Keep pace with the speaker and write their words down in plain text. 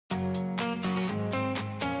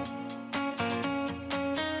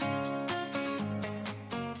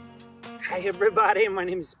Hi everybody, my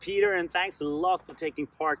name is Peter and thanks a lot for taking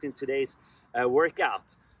part in today's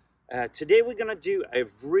workout. Today we're gonna do a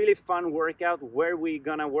really fun workout where we're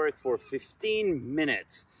gonna work for 15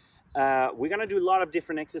 minutes. We're gonna do a lot of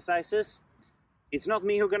different exercises. It's not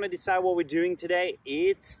me who's gonna decide what we're doing today,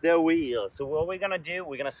 it's the wheel. So what we're gonna do,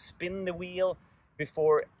 we're gonna spin the wheel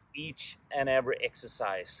before each and every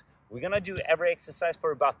exercise. We're gonna do every exercise for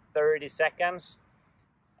about 30 seconds.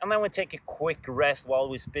 And then we take a quick rest while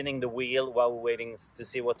we're spinning the wheel, while we're waiting to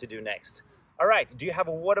see what to do next. All right, do you have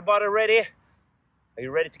a water bottle ready? Are you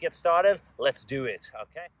ready to get started? Let's do it,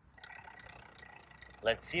 okay?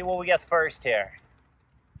 Let's see what we get first here.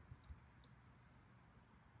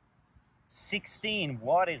 16,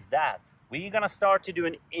 what is that? We're gonna start to do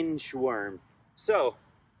an inchworm. So,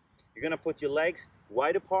 you're gonna put your legs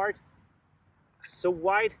wide apart, so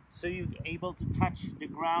wide so you're able to touch the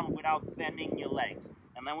ground without bending your legs.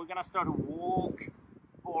 And then we're gonna start to walk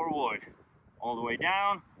forward, all the way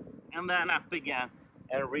down, and then up again,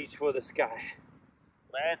 and reach for the sky.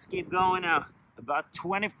 Let's keep going now. About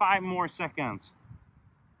 25 more seconds.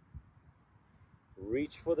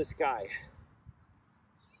 Reach for the sky.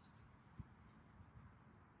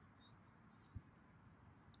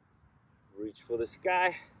 Reach for the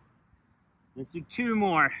sky. Let's do 2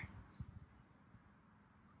 more.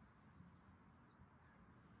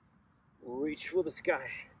 Reach for the sky.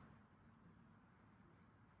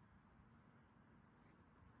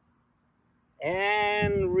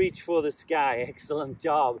 And reach for the sky. Excellent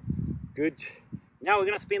job. Good. Now we're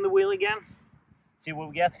gonna spin the wheel again. See what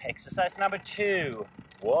we get. Exercise number 2.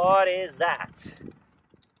 What is that?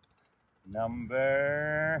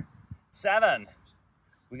 Number 7.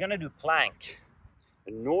 We're gonna do plank.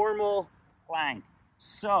 A normal plank.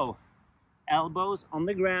 So, elbows on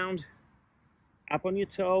the ground, up on your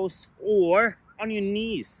toes or on your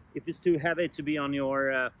knees if it's too heavy to be on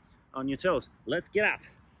your toes. Let's get up.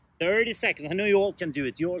 30 seconds. I know you all can do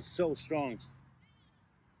it. You're all so strong.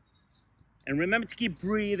 And remember to keep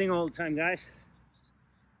breathing all the time, guys.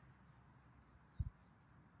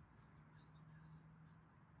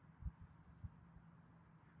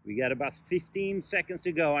 We got about 15 seconds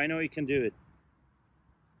to go. I know you can do it.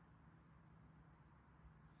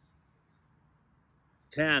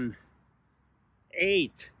 10,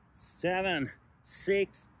 8, 7,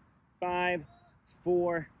 6, 5,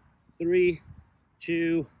 4, 3,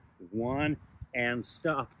 2, 1, and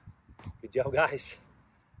stop. Good job, guys.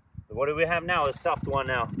 So what do we have now? A soft one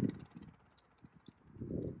now.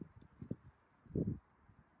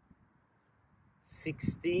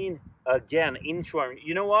 16, again, inchworm.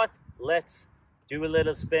 You know what? Let's do a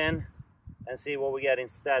little spin and see what we get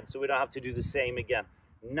instead so we don't have to do the same again.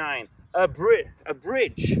 9, a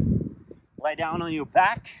bridge. Lie down on your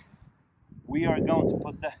back. We are going to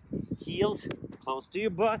put the heels close to your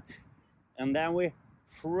butt and then we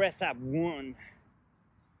press up. 1,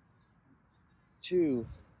 2,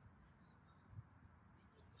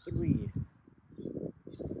 3.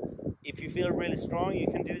 If you feel really strong, you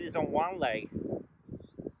can do this on one leg.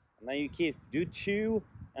 And then you do 2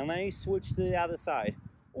 and then you switch to the other side.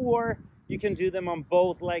 Or you can do them on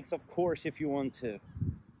both legs, of course, if you want to.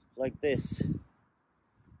 Like this.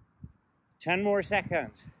 10 more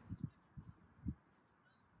seconds.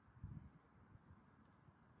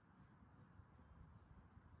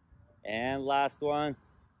 And last one.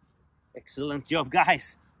 Excellent job,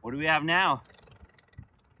 guys. What do we have now?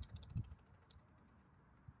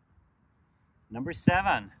 Number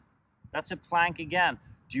 7. That's a plank again.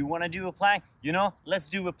 Do you want to do a plank? You know, let's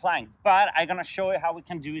do a plank. But I'm going to show you how we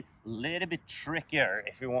can do it a little bit trickier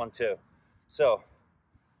if you want to. So,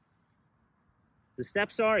 the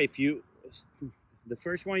steps are, the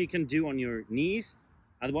first one you can do on your knees.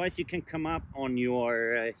 Otherwise, you can come up on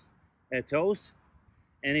your toes.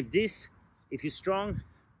 And if you're strong,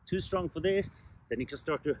 too strong for this, then you can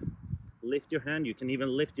start to lift your hand. You can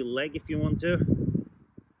even lift your leg if you want to.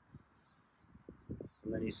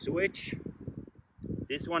 And then you switch.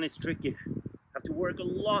 This one is tricky. You have to work a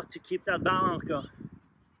lot to keep that balance going.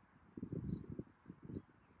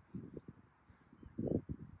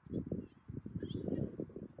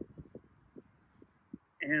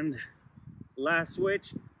 And last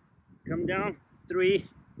switch, come down, 3,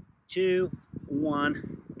 2,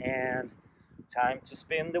 1, and time to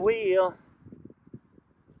spin the wheel.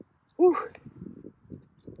 Whew.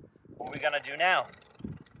 What are we gonna do now?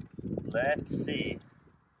 Let's see.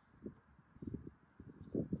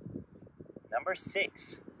 Number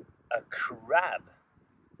 6, a crab.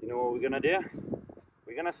 You know what we're gonna do?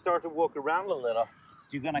 We're gonna start to walk around a little.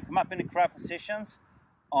 So you're gonna come up in the crab positions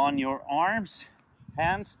on your arms,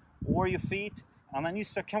 hands, or your feet, and then you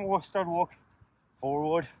start walk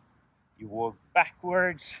forward. you walk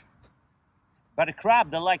backwards. But a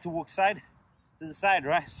crab, they like to walk side to the side,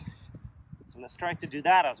 right? So let's try to do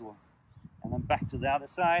that as well. And then back to the other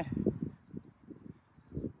side.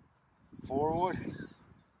 Forward.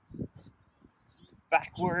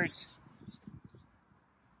 Backwards.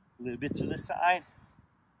 A little bit to the side.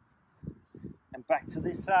 And back to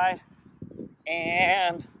this side.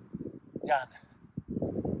 And done.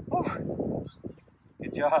 Whew.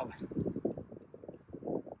 Good job.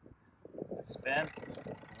 Let's spin,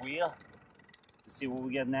 wheel, to see what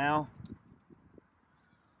we get now.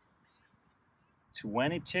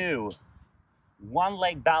 22. One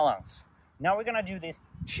leg balance. Now we're gonna do this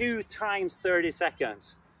 2 times 30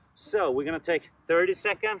 seconds. So we're gonna take 30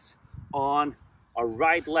 seconds on our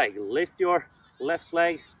right leg. Lift your left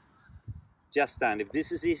leg, just stand. If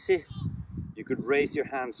this is easy, you could raise your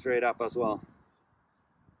hand straight up as well.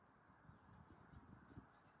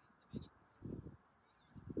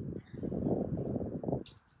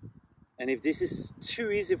 And if this is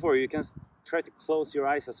too easy for you, you can try to close your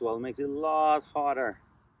eyes as well. It makes it a lot harder.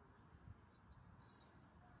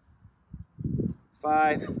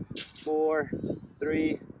 5, 4,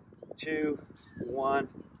 3, 2, 1.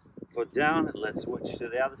 Foot down. Let's switch to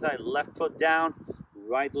the other side. Left foot down,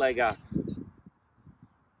 right leg up.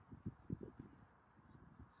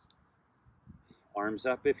 Arms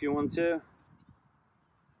up if you want to.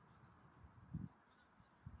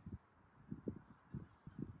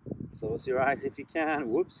 Close your eyes if you can.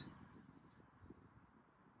 Whoops.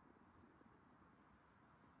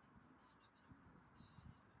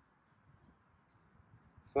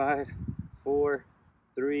 Five, 4,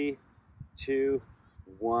 3, 2,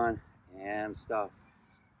 1, and stop.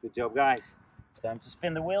 Good job, guys. Time to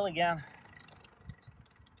spin the wheel again.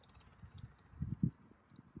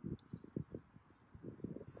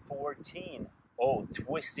 Oh,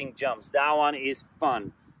 twisting jumps. That one is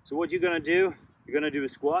fun. So what you're gonna do, you're gonna do a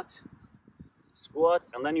squat,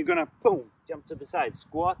 and then you're gonna boom, jump to the side,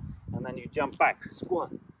 squat, and then you jump back,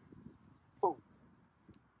 squat, boom,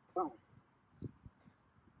 boom.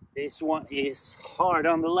 This one is hard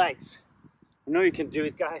on the legs. I know you can do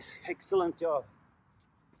it, guys. Excellent job.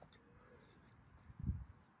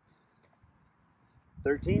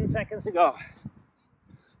 13 seconds to go.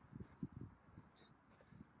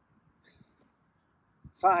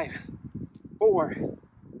 5, 4,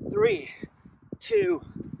 3, 2,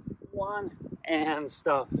 1, and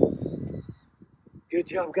stop. Good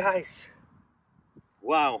job, guys.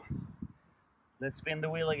 Wow. Let's spin the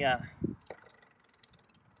wheel again.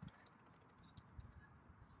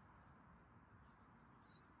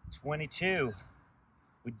 22.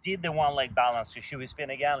 We did the one leg balance, so should we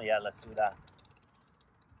spin again? Yeah, let's do that.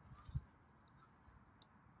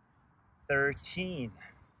 13.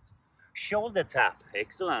 Shoulder tap.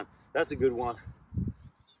 Excellent. That's a good one.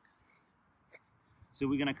 So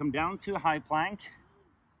we're gonna come down to a high plank.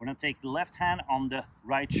 We're gonna take the left hand on the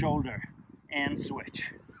right shoulder and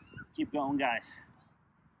switch. Keep going, guys.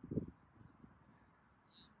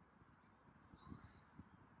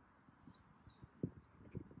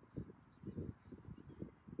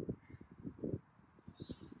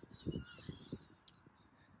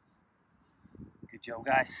 Good job,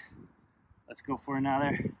 guys. Let's go for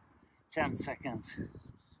another 10 seconds.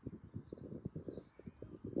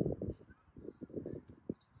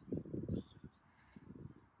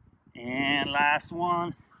 And last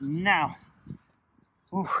one now.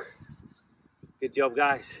 Whew. Good job,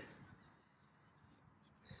 guys.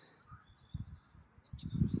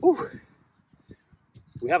 Whew.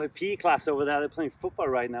 We have a PE class over there. They're playing football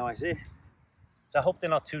right now, I see. So I hope they're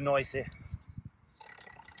not too noisy.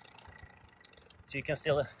 So you can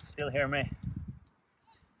still hear me.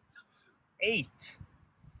 8.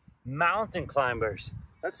 Mountain climbers.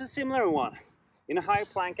 That's a similar one. In a high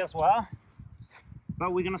plank as well.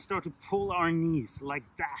 But we're gonna start to pull our knees like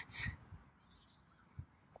that.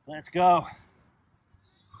 Let's go.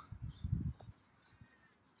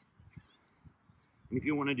 And if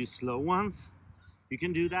you want to do slow ones, you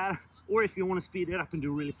can do that. Or if you want to speed it up and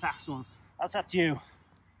do really fast ones, that's up to you.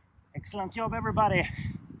 Excellent job, everybody.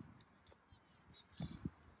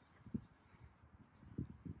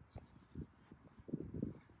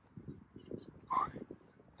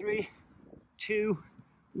 Three, 2,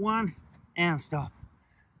 1, and stop.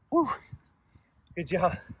 Whew. Good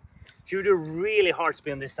job. Should we do a really hard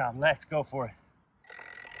spin this time? Let's go for it.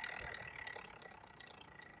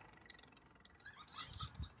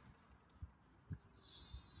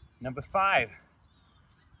 Number 5,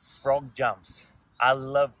 frog jumps. I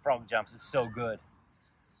love frog jumps, it's so good.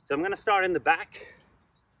 So I'm gonna start in the back.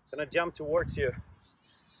 Gonna jump towards you.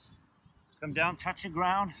 Come down, touch the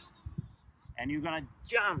ground, and you're gonna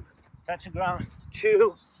jump touch the ground,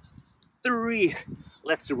 2, 3,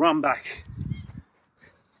 let's run back.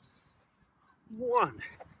 1,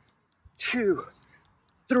 2,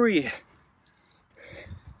 3.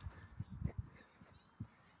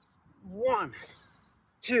 1,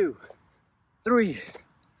 2, 3.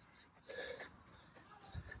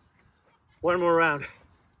 One more round.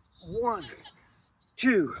 1,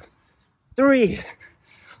 2, 3.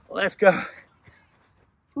 Let's go.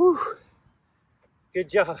 Whew. Good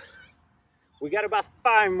job. We got about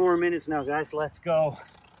 5 more minutes now, guys. Let's go.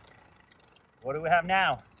 What do we have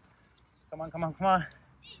now? Come on, come on, come on.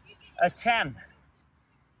 A 10.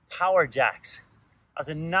 Power jacks. That's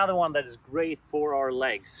another one that is great for our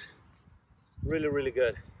legs. Really, really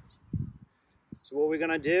good. So what we're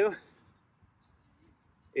gonna do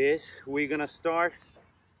is we're gonna start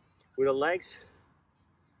with the legs.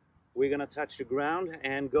 We're gonna touch the ground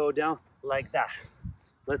and go down like that.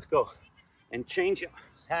 Let's go. And change your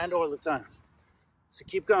hand all the time. So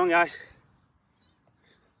keep going, guys.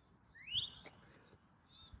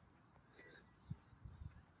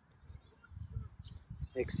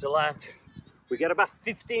 Excellent. We got about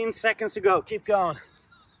 15 seconds to go. Keep going.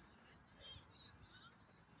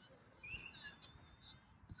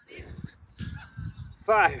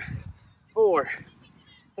 Five, 4,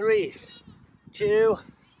 3, 2,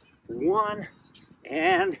 1,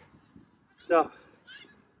 and stop.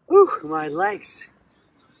 Whew, my legs.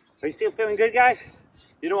 Are you still feeling good, guys?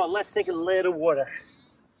 You know what? Let's take a little water.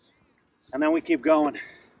 And then we keep going.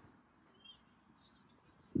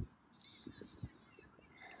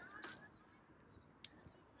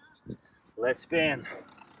 Let's spin.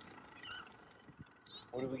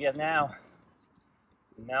 What do we get now?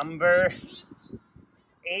 Number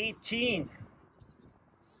 18.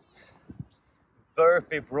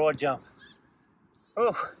 Burpee broad jump.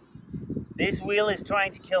 Oh, this wheel is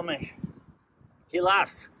trying to kill me. Kill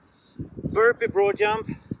us. Burpee broad jump.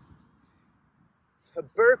 A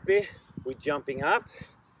burpee, we're jumping up,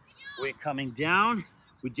 we're coming down,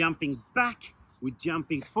 we're jumping back, we're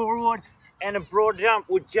jumping forward, and a broad jump,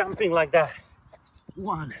 we're jumping like that.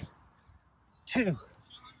 1, 2,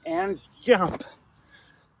 and jump.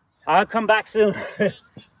 I'll come back soon.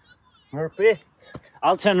 Burpee.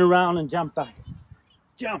 I'll turn around and jump back.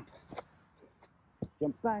 Jump.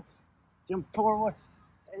 Jump back. Jump forward.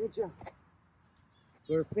 And jump.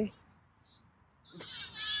 Burpee.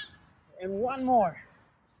 And one more.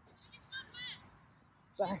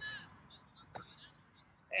 Back.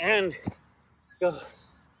 And go.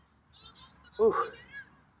 Whew.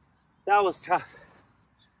 That was tough.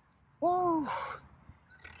 Woo.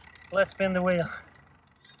 Let's spin the wheel.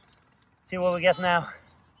 See what we get now.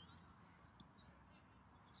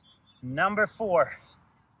 Number 4.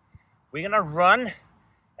 We're gonna run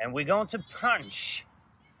and we're going to punch.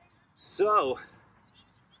 So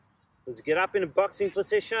let's get up in a boxing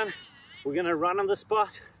position. We're gonna run on the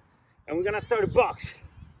spot and we're gonna start a box.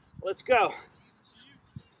 Let's go.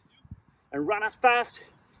 And run as fast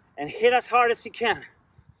and hit as hard as you can.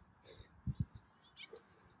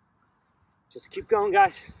 Just keep going,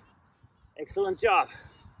 guys. Excellent job.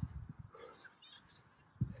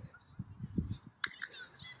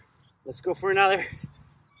 Let's go for another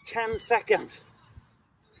 10 seconds.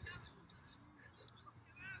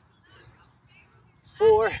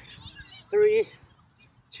 4, 3,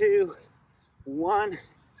 2, 1,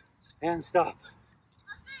 and stop.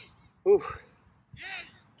 Ooh.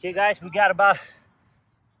 Okay, guys, we got about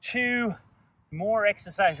 2 more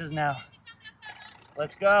exercises now.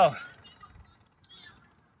 Let's go.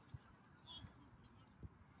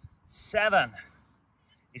 7.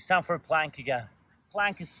 It's time for a plank again.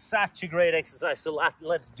 Plank is such a great exercise, so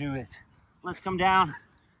let's do it. Let's come down,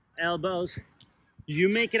 elbows. You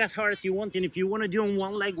make it as hard as you want, and if you want to do on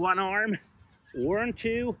one leg, one arm, or on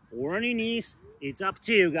 2, or on your knees, it's up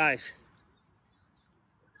to you, guys.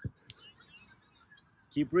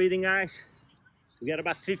 Keep breathing, guys. We got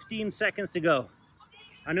about 15 seconds to go.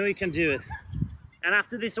 I know you can do it. And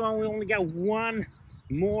after this one, we only got 1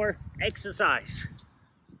 more exercise.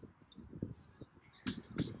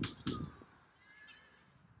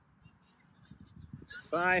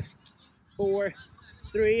 Five, 4,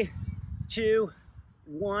 3, 2,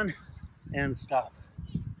 1, and stop.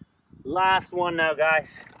 Last one now, guys.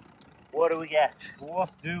 What do we get? What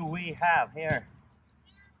do we have here?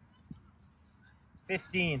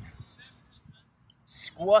 15.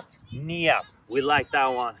 Squat knee up. We like that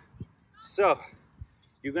one. So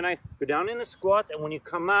you're gonna go down in a squat, and when you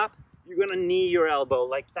come up, you're gonna knee your elbow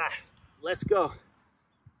like that. Let's go.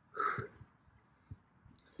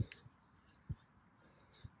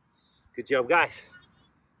 Good job, guys.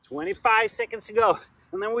 25 seconds to go,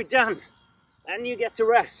 and then we're done. And you get to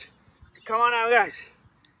rest. So come on now, guys.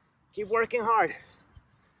 Keep working hard.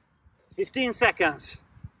 15 seconds.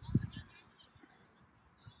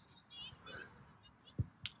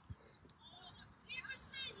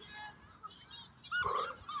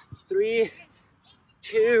 3,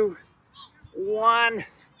 2, 1,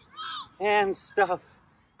 and stop.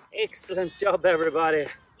 Excellent job, everybody.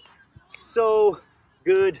 So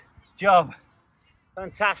good job.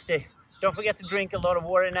 Fantastic. Don't forget to drink a lot of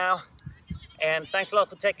water now. And thanks a lot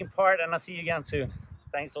for taking part, and I'll see you again soon.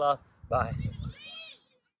 Thanks a lot. Bye.